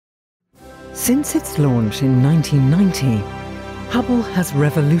Since its launch in 1990, Hubble has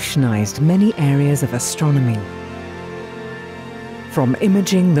revolutionized many areas of astronomy. From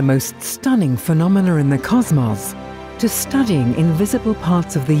imaging the most stunning phenomena in the cosmos, to studying invisible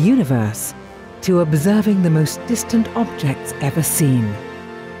parts of the universe, to observing the most distant objects ever seen.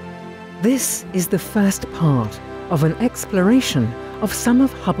 This is the first part of an exploration of some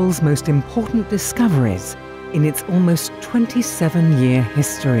of Hubble's most important discoveries in its almost 27-year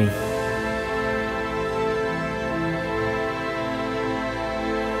history.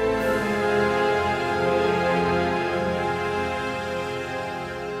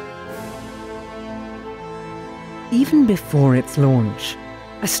 Even before its launch,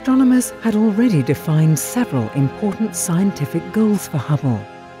 astronomers had already defined several important scientific goals for Hubble.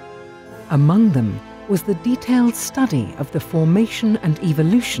 Among them was the detailed study of the formation and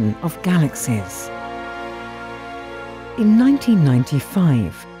evolution of galaxies. In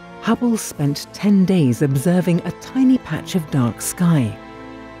 1995, Hubble spent 10 days observing a tiny patch of dark sky.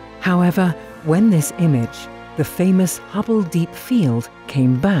 However, when this image, the famous Hubble Deep Field,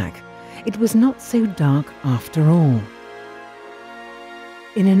 came back, it was not so dark after all.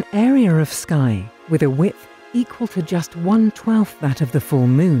 In an area of sky with a width equal to just 1/12 that of the full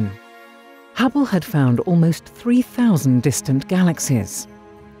moon, Hubble had found almost 3,000 distant galaxies.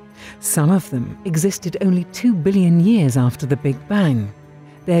 Some of them existed only 2 billion years after the Big Bang.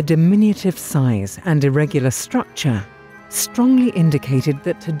 Their diminutive size and irregular structure strongly indicated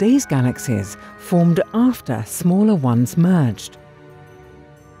that today's galaxies formed after smaller ones merged.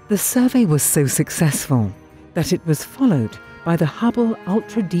 The survey was so successful that it was followed by the Hubble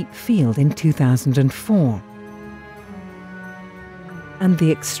Ultra Deep Field in 2004 and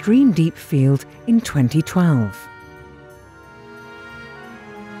the Extreme Deep Field in 2012.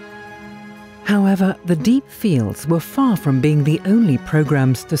 However, the deep fields were far from being the only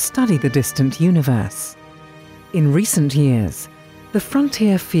programs to study the distant universe. In recent years, the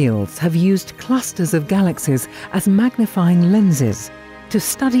frontier fields have used clusters of galaxies as magnifying lenses to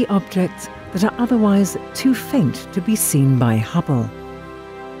study objects that are otherwise too faint to be seen by Hubble.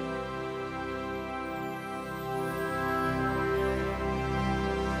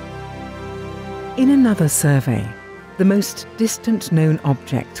 In another survey, the most distant known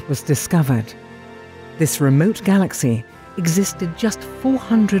object was discovered. This remote galaxy existed just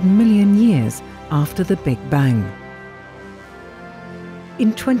 400 million years after the Big Bang.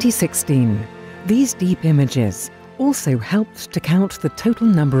 In 2016, these deep images also helped to count the total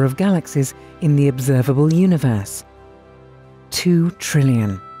number of galaxies in the observable universe. 2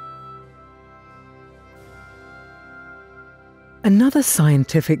 trillion. Another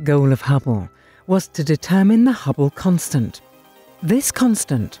scientific goal of Hubble was to determine the Hubble constant. This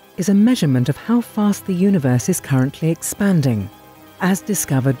constant is a measurement of how fast the universe is currently expanding, as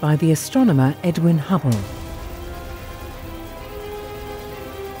discovered by the astronomer Edwin Hubble.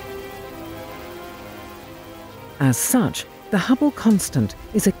 As such, the Hubble constant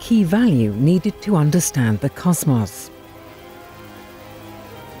is a key value needed to understand the cosmos.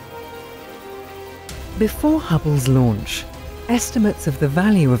 Before Hubble's launch, estimates of the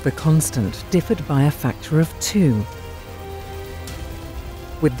value of the constant differed by a factor of 2.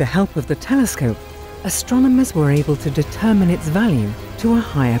 With the help of the telescope, astronomers were able to determine its value to a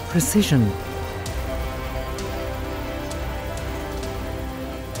higher precision.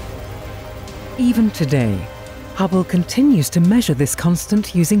 Even today, Hubble continues to measure this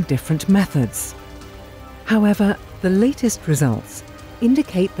constant using different methods. However, the latest results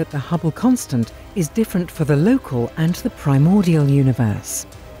indicate that the Hubble constant is different for the local and the primordial universe.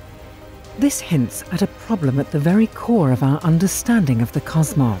 This hints at a problem at the very core of our understanding of the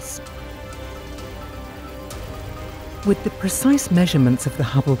cosmos. With the precise measurements of the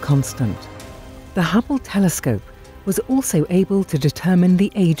Hubble constant, the Hubble telescope was also able to determine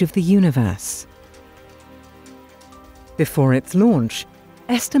the age of the universe. Before its launch,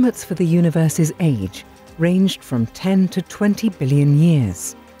 estimates for the universe's age ranged from 10 to 20 billion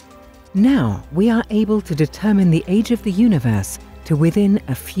years. Now we are able to determine the age of the universe to within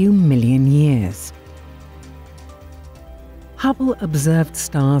a few million years. Hubble observed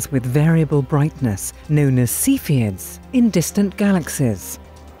stars with variable brightness, known as Cepheids, in distant galaxies.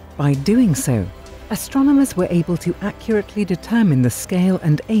 By doing so, astronomers were able to accurately determine the scale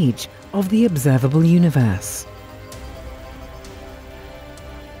and age of the observable universe.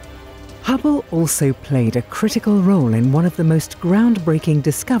 Hubble also played a critical role in one of the most groundbreaking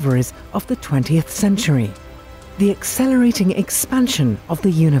discoveries of the 20th century, the accelerating expansion of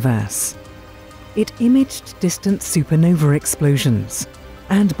the universe. It imaged distant supernova explosions,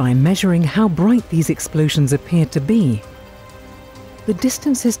 and by measuring how bright these explosions appeared to be, the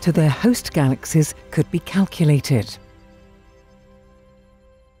distances to their host galaxies could be calculated.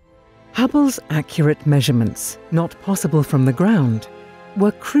 Hubble's accurate measurements, not possible from the ground,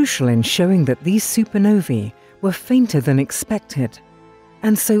 were crucial in showing that these supernovae were fainter than expected,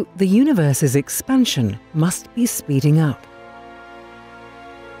 and so the universe's expansion must be speeding up.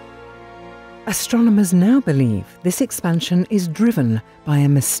 Astronomers now believe this expansion is driven by a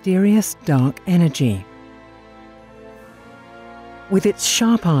mysterious dark energy. With its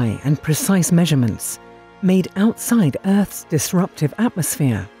sharp eye and precise measurements, made outside Earth's disruptive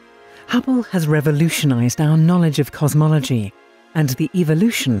atmosphere, Hubble has revolutionized our knowledge of cosmology and the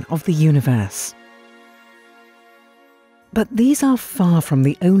evolution of the universe. But these are far from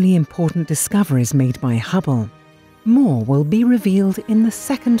the only important discoveries made by Hubble. More will be revealed in the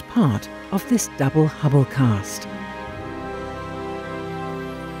second part of this double Hubblecast.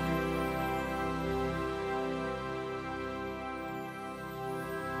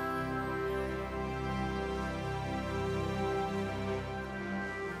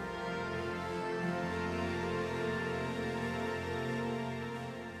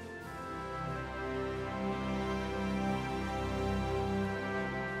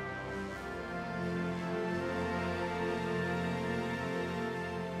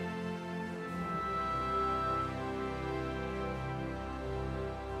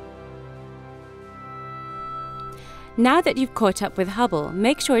 Now that you've caught up with Hubble,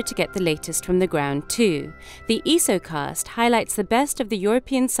 make sure to get the latest from the ground too. The STScI highlights the best of the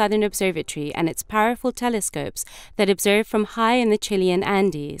European Southern Observatory and its powerful telescopes that observe from high in the Chilean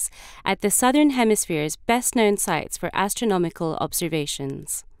Andes, at the Southern Hemisphere's best-known sites for astronomical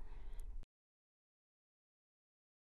observations.